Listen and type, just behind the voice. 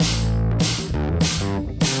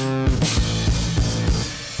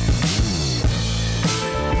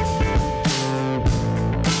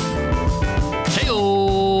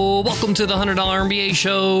Welcome to the $100 MBA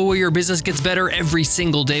show, where your business gets better every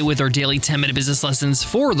single day with our daily 10-minute business lessons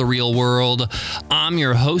for the real world. I'm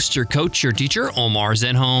your host, your coach, your teacher, Omar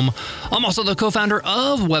Zenhom. I'm also the co-founder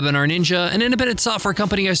of Webinar Ninja, an independent software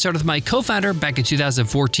company I started with my co-founder back in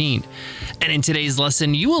 2014. And in today's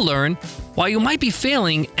lesson, you will learn why you might be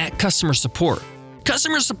failing at customer support.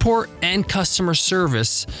 Customer support and customer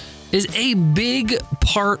service is a big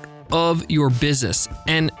part of your business,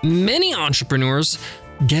 and many entrepreneurs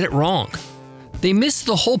get it wrong. They miss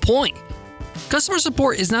the whole point. Customer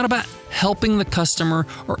support is not about helping the customer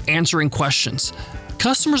or answering questions.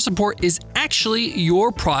 Customer support is actually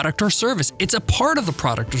your product or service. It's a part of the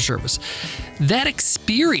product or service. That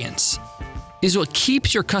experience is what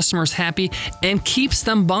keeps your customers happy and keeps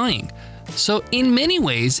them buying. So in many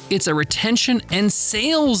ways, it's a retention and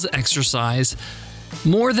sales exercise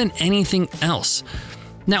more than anything else.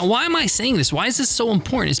 Now, why am I saying this? Why is this so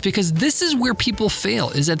important? It's because this is where people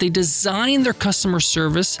fail, is that they design their customer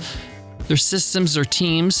service, their systems, their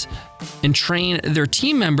teams, and train their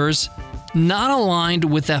team members not aligned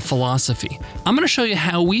with that philosophy. I'm going to show you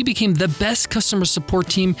how we became the best customer support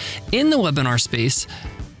team in the webinar space,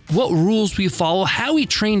 what rules we follow, how we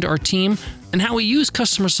trained our team, and how we use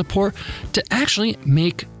customer support to actually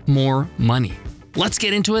make more money. Let's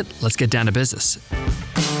get into it. Let's get down to business.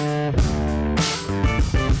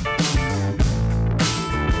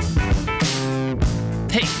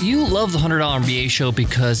 Hey, you love the $100 MBA show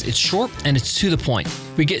because it's short and it's to the point.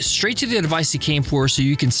 We get straight to the advice you came for so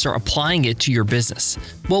you can start applying it to your business.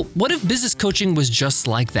 Well, what if business coaching was just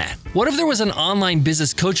like that? What if there was an online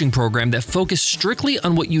business coaching program that focused strictly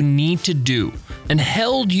on what you need to do and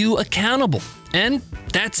held you accountable? And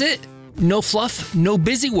that's it. No fluff, no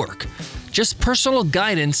busy work. Just personal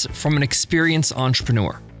guidance from an experienced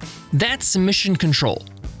entrepreneur. That's Mission Control,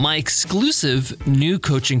 my exclusive new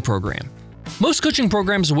coaching program. Most coaching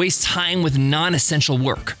programs waste time with non-essential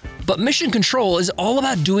work, but Mission Control is all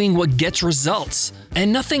about doing what gets results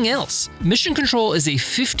and nothing else. Mission Control is a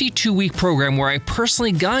 52-week program where I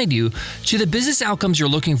personally guide you to the business outcomes you're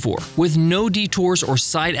looking for, with no detours or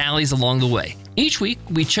side alleys along the way. Each week,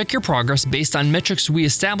 we check your progress based on metrics we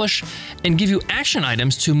establish and give you action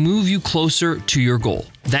items to move you closer to your goal.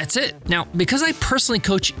 That's it. Now, because I personally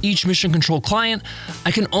coach each Mission Control client,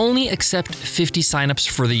 I can only accept 50 signups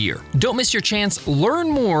for the year. Don't miss your chance. Learn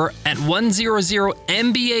more at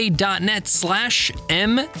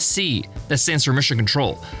 100mba.net/MC. That stands for Mission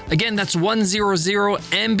Control. Again, that's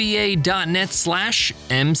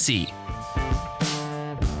 100mba.net/MC.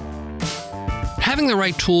 Having the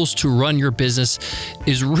right tools to run your business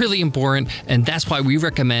is really important, and that's why we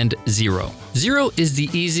recommend Xero. Xero is the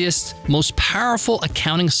easiest, most powerful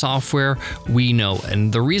accounting software we know,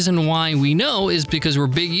 and the reason why we know is because we're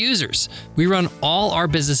big users. We run all our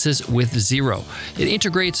businesses with Xero. It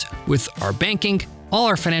integrates with our banking, all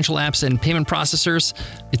our financial apps and payment processors.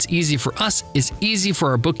 It's easy for us, it's easy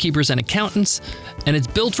for our bookkeepers and accountants, and it's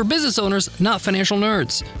built for business owners, not financial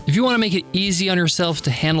nerds. If you want to make it easy on yourself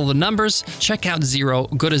to handle the numbers, check out Xero.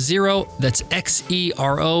 Go to Xero, that's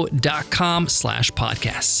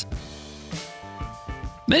xero.com/podcasts.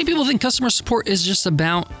 Many people think customer support is just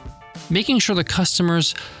about making sure the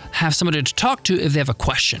customers have somebody to talk to if they have a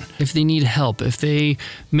question, if they need help, if they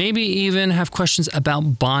maybe even have questions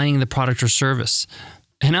about buying the product or service.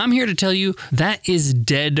 And I'm here to tell you that is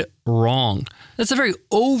dead wrong. That's a very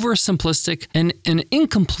oversimplistic and an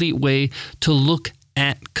incomplete way to look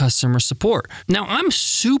at customer support. Now, I'm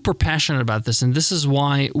super passionate about this, and this is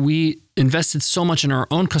why we invested so much in our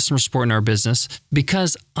own customer support in our business,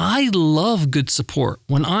 because I love good support.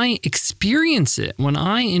 When I experience it, when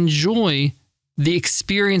I enjoy the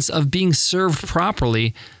experience of being served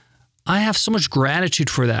properly, I have so much gratitude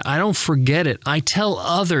for that. I don't forget it. I tell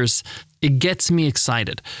others. It gets me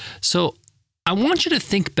excited. So I want you to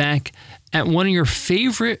think back at one of your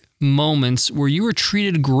favorite moments where you were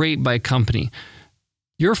treated great by a company,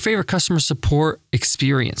 your favorite customer support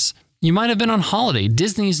experience. You might have been on holiday.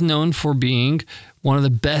 Disney's known for being one of the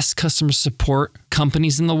best customer support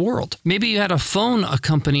companies in the world. Maybe you had to phone a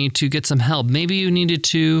company to get some help. Maybe you needed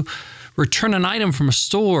to return an item from a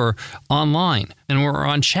store online and were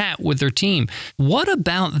on chat with their team. What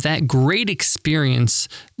about that great experience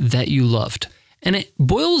that you loved? And it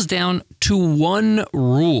boils down to one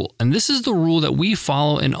rule. And this is the rule that we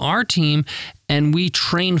follow in our team and we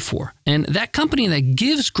train for. And that company that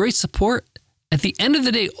gives great support, at the end of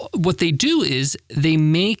the day, what they do is they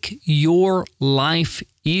make your life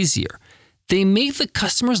easier. They make the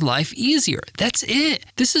customer's life easier. That's it.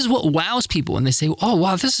 This is what wows people when they say, oh,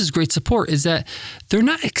 wow, this is great support, is that they're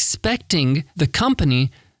not expecting the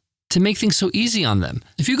company to make things so easy on them.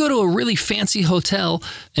 If you go to a really fancy hotel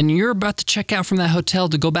and you're about to check out from that hotel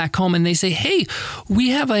to go back home and they say, hey, we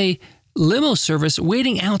have a limo service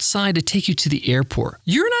waiting outside to take you to the airport.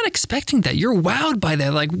 You're not expecting that. You're wowed by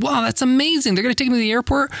that. Like, wow, that's amazing. They're going to take me to the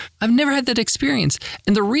airport. I've never had that experience.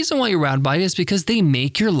 And the reason why you're wowed by it is because they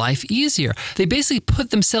make your life easier. They basically put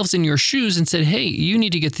themselves in your shoes and said, hey, you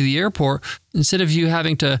need to get to the airport. Instead of you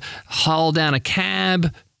having to haul down a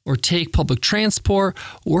cab or take public transport,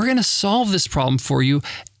 we're going to solve this problem for you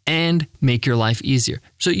and make your life easier.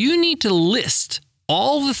 So you need to list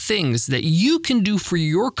all the things that you can do for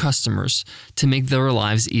your customers to make their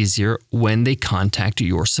lives easier when they contact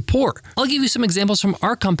your support. I'll give you some examples from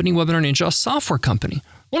our company, Webinar Ninja, a software company.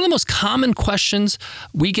 One of the most common questions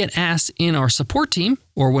we get asked in our support team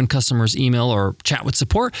or when customers email or chat with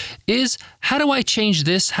support is, how do I change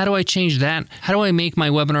this? How do I change that? How do I make my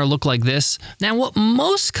webinar look like this? Now, what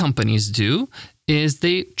most companies do is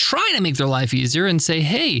they try to make their life easier and say,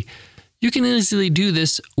 hey, you can easily do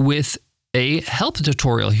this with a help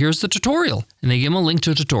tutorial. Here's the tutorial. And they give them a link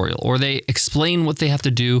to a tutorial, or they explain what they have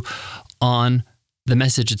to do on the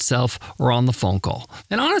message itself or on the phone call.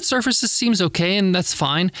 And on its surface, it seems okay, and that's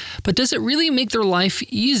fine. But does it really make their life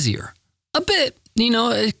easier? A bit.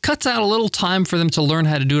 It cuts out a little time for them to learn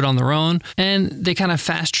how to do it on their own, and they kind of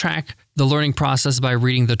fast track the learning process by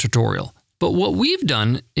reading the tutorial. But what we've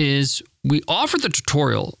done is we offer the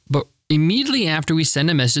tutorial, but immediately after we send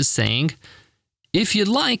a message saying, if you'd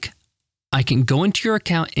like, I can go into your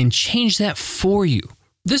account and change that for you.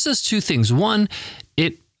 This does two things. One,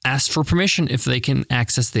 it asks for permission if they can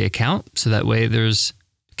access the account, so that way there's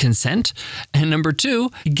consent. And number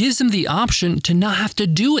two, it gives them the option to not have to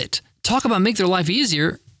do it. Talk about make their life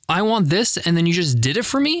easier. I want this, and then you just did it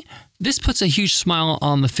for me. This puts a huge smile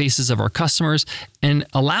on the faces of our customers and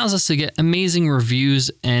allows us to get amazing reviews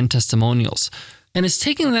and testimonials. And it's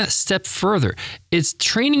taking that step further. It's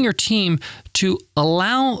training your team to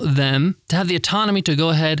allow them to have the autonomy to go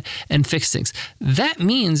ahead and fix things. That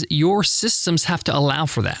means your systems have to allow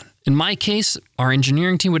for that. In my case, our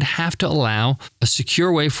engineering team would have to allow a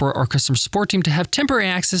secure way for our customer support team to have temporary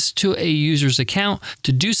access to a user's account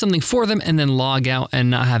to do something for them and then log out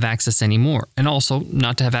and not have access anymore. And also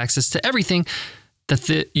not to have access to everything that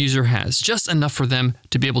the user has, just enough for them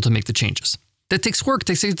to be able to make the changes. That takes work,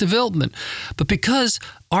 takes development. But because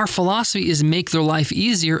our philosophy is make their life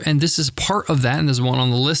easier, and this is part of that, and there's one on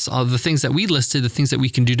the list of the things that we listed, the things that we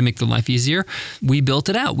can do to make their life easier, we built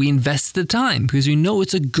it out. We invested the time because we know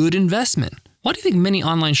it's a good investment. Why do you think many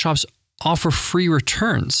online shops offer free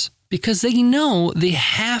returns? Because they know they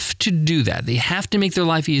have to do that. They have to make their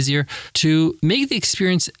life easier to make the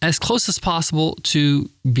experience as close as possible to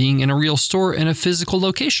being in a real store in a physical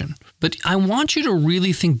location. But I want you to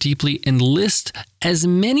really think deeply and list as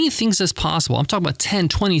many things as possible. I'm talking about 10,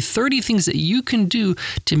 20, 30 things that you can do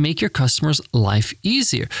to make your customer's life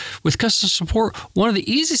easier. With customer support, one of the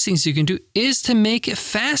easiest things you can do is to make it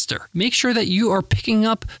faster. Make sure that you are picking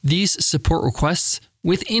up these support requests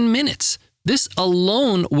within minutes. This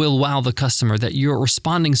alone will wow the customer that you're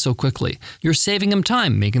responding so quickly. You're saving them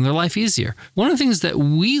time, making their life easier. One of the things that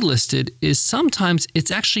we listed is sometimes it's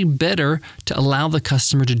actually better to allow the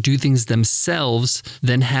customer to do things themselves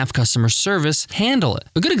than have customer service handle it.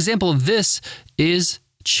 A good example of this is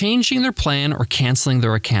changing their plan or canceling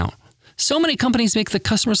their account. So many companies make the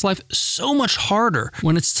customer's life so much harder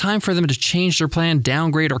when it's time for them to change their plan,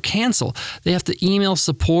 downgrade, or cancel. They have to email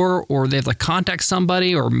support, or they have to contact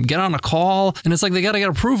somebody or get on a call. And it's like they got to get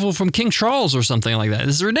approval from King Charles or something like that.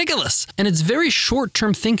 This is ridiculous. And it's very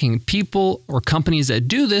short-term thinking. People or companies that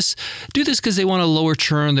do this because they want to lower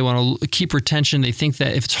churn. They want to keep retention. They think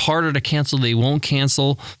that if it's harder to cancel, they won't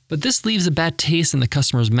cancel. But this leaves a bad taste in the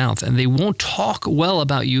customer's mouth, and they won't talk well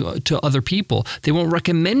about you to other people. They won't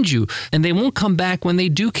recommend you, and they won't come back when they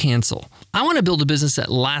do cancel. I want to build a business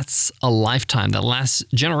that lasts a lifetime, that lasts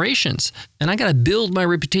generations, and I got to build my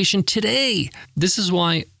reputation today. This is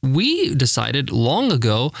why we decided long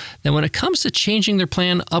ago that when it comes to changing their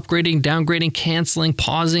plan, upgrading, downgrading, canceling,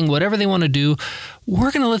 pausing, whatever they want to do,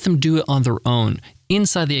 we're going to let them do it on their own.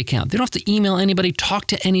 Inside the account. They don't have to email anybody, talk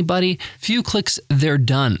to anybody. Few clicks, they're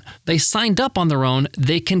done. They signed up on their own.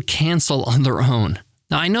 They can cancel on their own.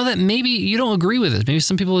 Now, I know that maybe you don't agree with it. Maybe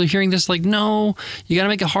some people are hearing this like, no, you got to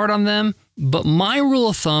make it hard on them. But my rule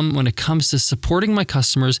of thumb when it comes to supporting my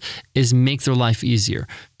customers is make their life easier.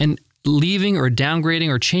 And leaving or downgrading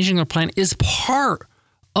or changing their plan is part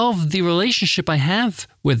of the relationship I have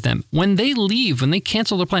with them. When they leave, when they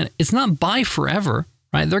cancel their plan, it's not bye forever.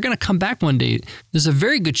 Right? They're going to come back one day. There's a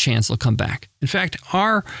very good chance they'll come back. In fact,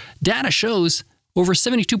 our data shows over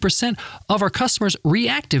 72% of our customers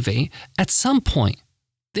reactivate at some point.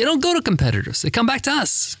 They don't go to competitors. They come back to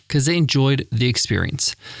us because they enjoyed the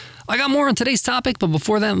experience. I got more on today's topic, but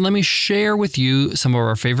before that, let me share with you some of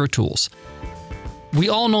our favorite tools. We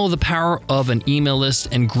all know the power of an email list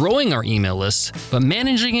and growing our email list, but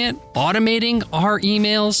managing it, automating our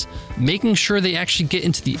emails, making sure they actually get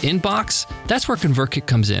into the inbox, that's where ConvertKit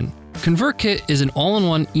comes in. ConvertKit is an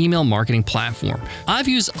all-in-one email marketing platform. I've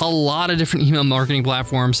used a lot of different email marketing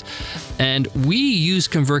platforms, and we use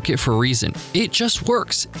ConvertKit for a reason. It just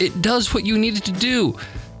works. It does what you need it to do.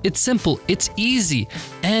 It's simple, it's easy,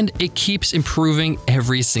 and it keeps improving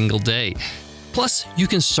every single day. Plus, you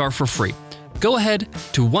can start for free. Go ahead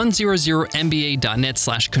to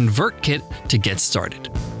 100mba.net/ConvertKit to get started.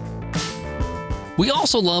 We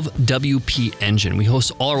also love WP Engine. We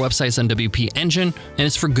host all our websites on WP Engine, and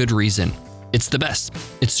it's for good reason. It's the best.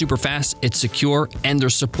 It's super fast, it's secure, and their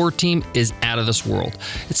support team is out of this world.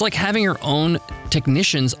 It's like having your own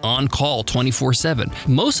technicians on call 24/7.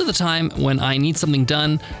 Most of the time when I need something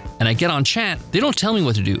done and I get on chat, they don't tell me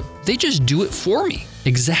what to do. They just do it for me.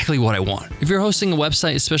 Exactly what I want. If you're hosting a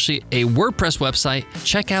website, especially a WordPress website,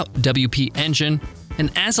 check out WP Engine.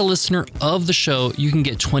 And as a listener of the show, you can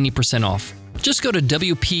get 20% off. Just go to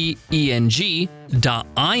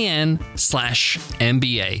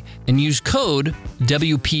wpeng.in/MBA and use code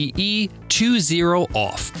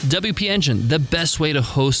WPE20OFF. WP Engine, the best way to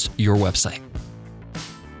host your website.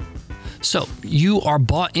 So you are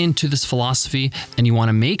bought into this philosophy and you want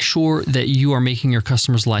to make sure that you are making your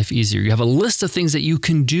customers' life easier. You have a list of things that you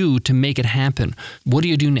can do to make it happen. What do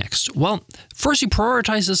you do next? Well, first you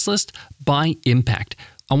prioritize this list by impact.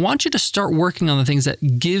 I want you to start working on the things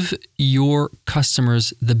that give your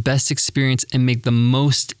customers the best experience and make the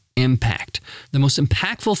most impact. The most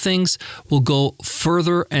impactful things will go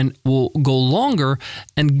further and will go longer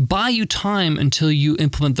and buy you time until you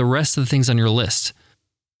implement the rest of the things on your list.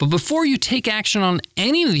 But before you take action on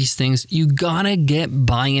any of these things, you gotta get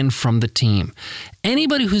buy-in from the team.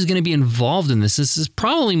 Anybody who's gonna be involved in this is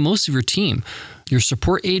probably most of your team. Your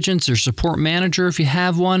support agents, your support manager, if you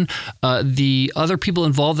have one, the other people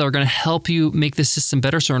involved that are gonna help you make the system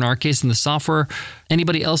better. So in our case, in the software,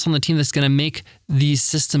 anybody else on the team that's gonna make these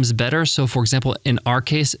systems better. So for example, in our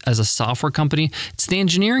case, as a software company, it's the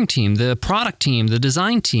engineering team, the product team, the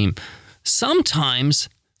design team. Sometimes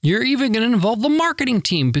you're even going to involve the marketing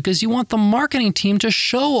team because you want the marketing team to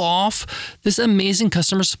show off this amazing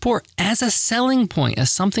customer support as a selling point,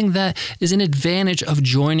 as something that is an advantage of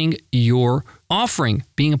joining your offering,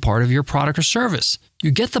 being a part of your product or service. You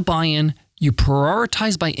get the buy-in, you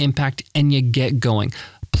prioritize by impact, and you get going.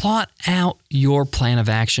 Plot out your plan of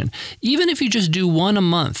action. Even if you just do one a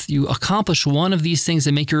month, you accomplish one of these things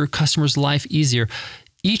that make your customer's life easier.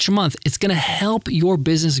 Each month, it's going to help your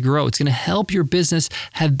business grow. It's going to help your business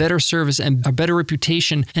have better service and a better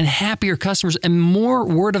reputation and happier customers and more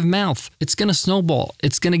word of mouth. It's going to snowball.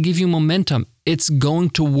 It's going to give you momentum. It's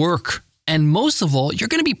going to work. And most of all, you're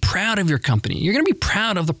going to be proud of your company. You're going to be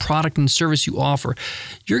proud of the product and service you offer.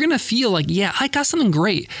 You're going to feel like, yeah, I got something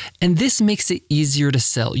great. And this makes it easier to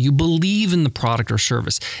sell. You believe in the product or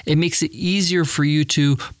service. It makes it easier for you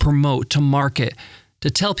to promote, to market, to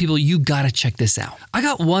tell people you gotta check this out. I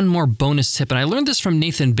got one more bonus tip, and I learned this from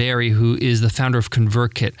Nathan Barry, who is the founder of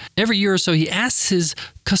ConvertKit. Every year or so, he asks his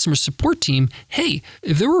customer support team, hey,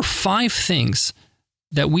 if there were 5 things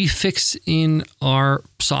that we fixed in our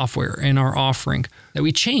software, in our offering, that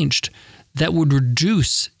we changed, that would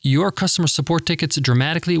reduce your customer support tickets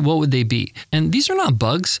dramatically, what would they be? And these are not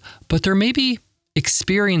bugs, but there may be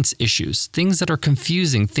experience issues, things that are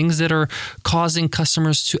confusing, things that are causing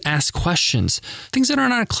customers to ask questions, things that are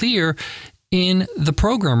not clear in the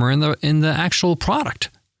program or in the actual product.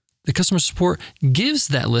 The customer support gives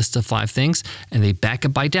that list of 5 things and they back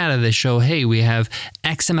up by data. They show, hey, we have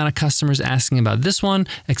X amount of customers asking about this one,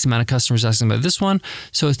 X amount of customers asking about this one.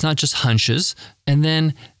 So it's not just hunches. And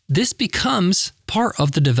then this becomes part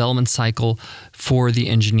of the development cycle for the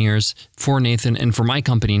engineers, for Nathan, and for my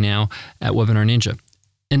company now at Webinar Ninja.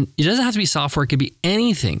 And it doesn't have to be software. It could be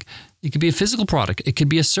anything. It could be a physical product. It could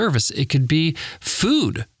be a service. It could be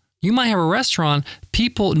food. You might have a restaurant.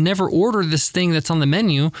 People never order this thing that's on the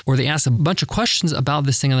menu, or they ask a bunch of questions about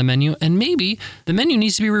this thing on the menu, and maybe the menu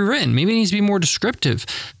needs to be rewritten. Maybe it needs to be more descriptive.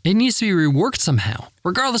 It needs to be reworked somehow.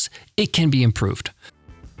 Regardless, it can be improved.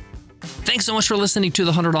 Thanks so much for listening to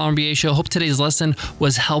the $100 MBA Show. Hope today's lesson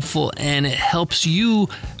was helpful and it helps you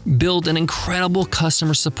build an incredible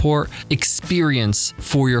customer support experience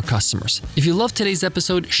for your customers. If you love today's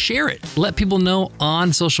episode, share it. Let people know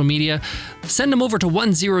on social media. Send them over to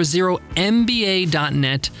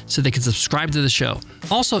 100mba.net so they can subscribe to the show.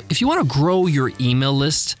 Also, if you want to grow your email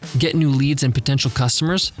list, get new leads and potential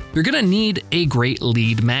customers, you're going to need a great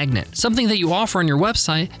lead magnet, something that you offer on your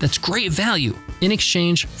website that's great value in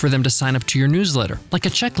exchange for them to sign up to your newsletter, like a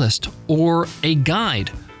checklist or a guide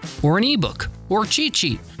or an ebook or a cheat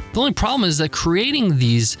sheet. The only problem is that creating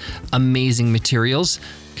these amazing materials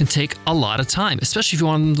can take a lot of time, especially if you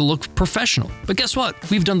want them to look professional. But guess what?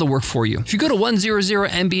 We've done the work for you. If you go to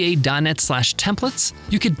 100mba.net/templates,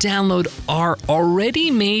 you could download our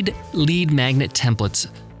already made lead magnet templates.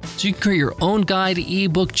 So you can create your own guide,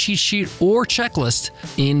 ebook, cheat sheet, or checklist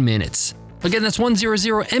in minutes. Again, that's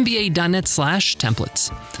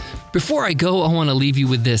 100mba.net/templates. Before I go, I want to leave you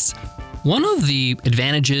with this. One of the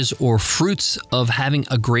advantages or fruits of having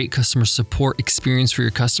a great customer support experience for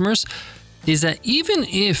your customers is that even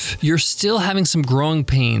if you're still having some growing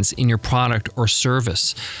pains in your product or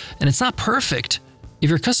service, and it's not perfect, if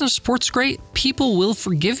your customer support's great, people will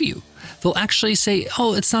forgive you. They'll actually say,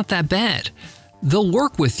 oh, it's not that bad. They'll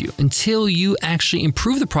work with you until you actually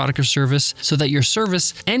improve the product or service so that your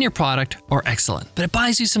service and your product are excellent. But it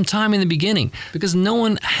buys you some time in the beginning because no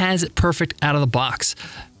one has it perfect out of the box.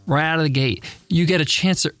 Right out of the gate, you get a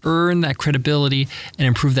chance to earn that credibility and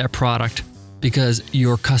improve that product because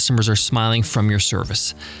your customers are smiling from your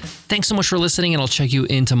service. Thanks so much for listening, and I'll check you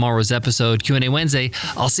in tomorrow's episode, Q&A Wednesday.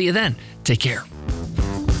 I'll see you then. Take care.